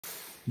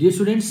Dear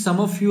students,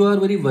 some of you are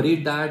very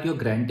worried that your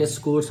grand test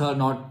scores are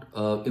not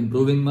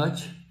improving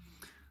much,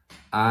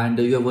 and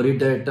you are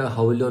worried that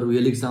how will your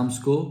real exams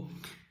go.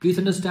 Please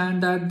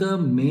understand that the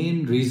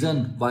main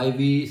reason why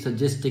we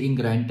suggest taking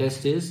grand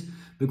test is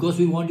because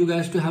we want you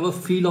guys to have a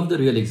feel of the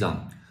real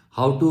exam,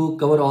 how to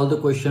cover all the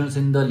questions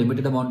in the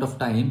limited amount of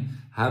time.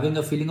 Having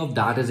a feeling of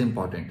that is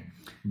important.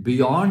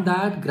 Beyond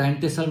that,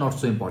 grand tests are not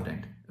so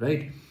important,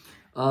 right?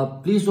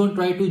 Please don't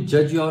try to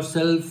judge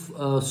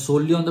yourself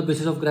solely on the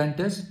basis of grand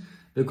tests,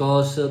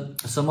 because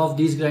some of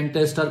these grand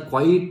tests are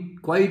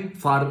quite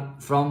far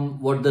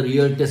from what the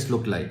real tests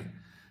look like.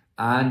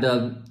 And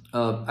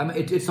I mean,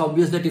 it's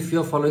obvious that if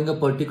you're following a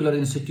particular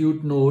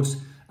institute notes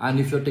and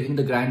if you're taking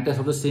the grand test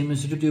of the same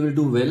institute, you will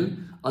do well.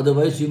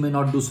 Otherwise, you may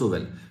not do so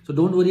well. So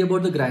don't worry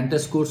about the grand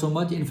test score so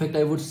much. In fact,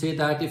 I would say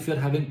that if you're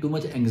having too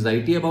much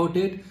anxiety about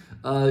it,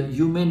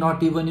 you may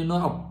not even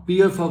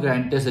appear for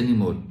grand test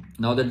anymore.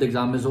 Now that the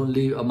exam is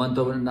only a month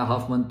or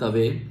 1.5 months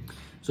away.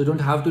 So you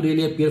don't have to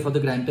really appear for the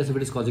grand test if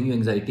it is causing you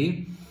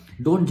anxiety.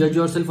 Don't judge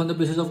yourself on the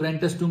basis of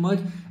grand test too much.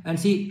 And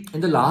see,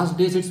 in the last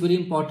days, it's very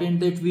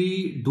important that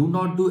we do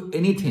not do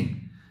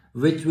anything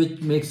which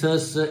makes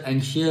us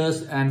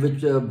anxious and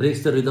which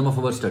breaks the rhythm of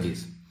our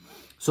studies.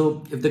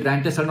 So if the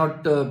grand tests are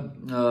not,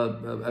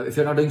 if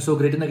you're not doing so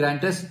great in the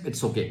grand test,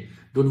 it's okay.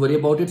 Don't worry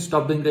about it.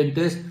 Stop doing grand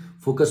test.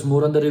 Focus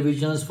more on the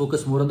revisions.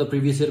 Focus more on the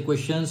previous year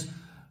questions.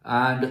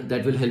 And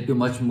that will help you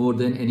much more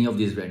than any of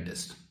these grand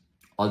tests.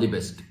 All the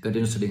best.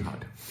 Continue studying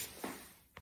hard.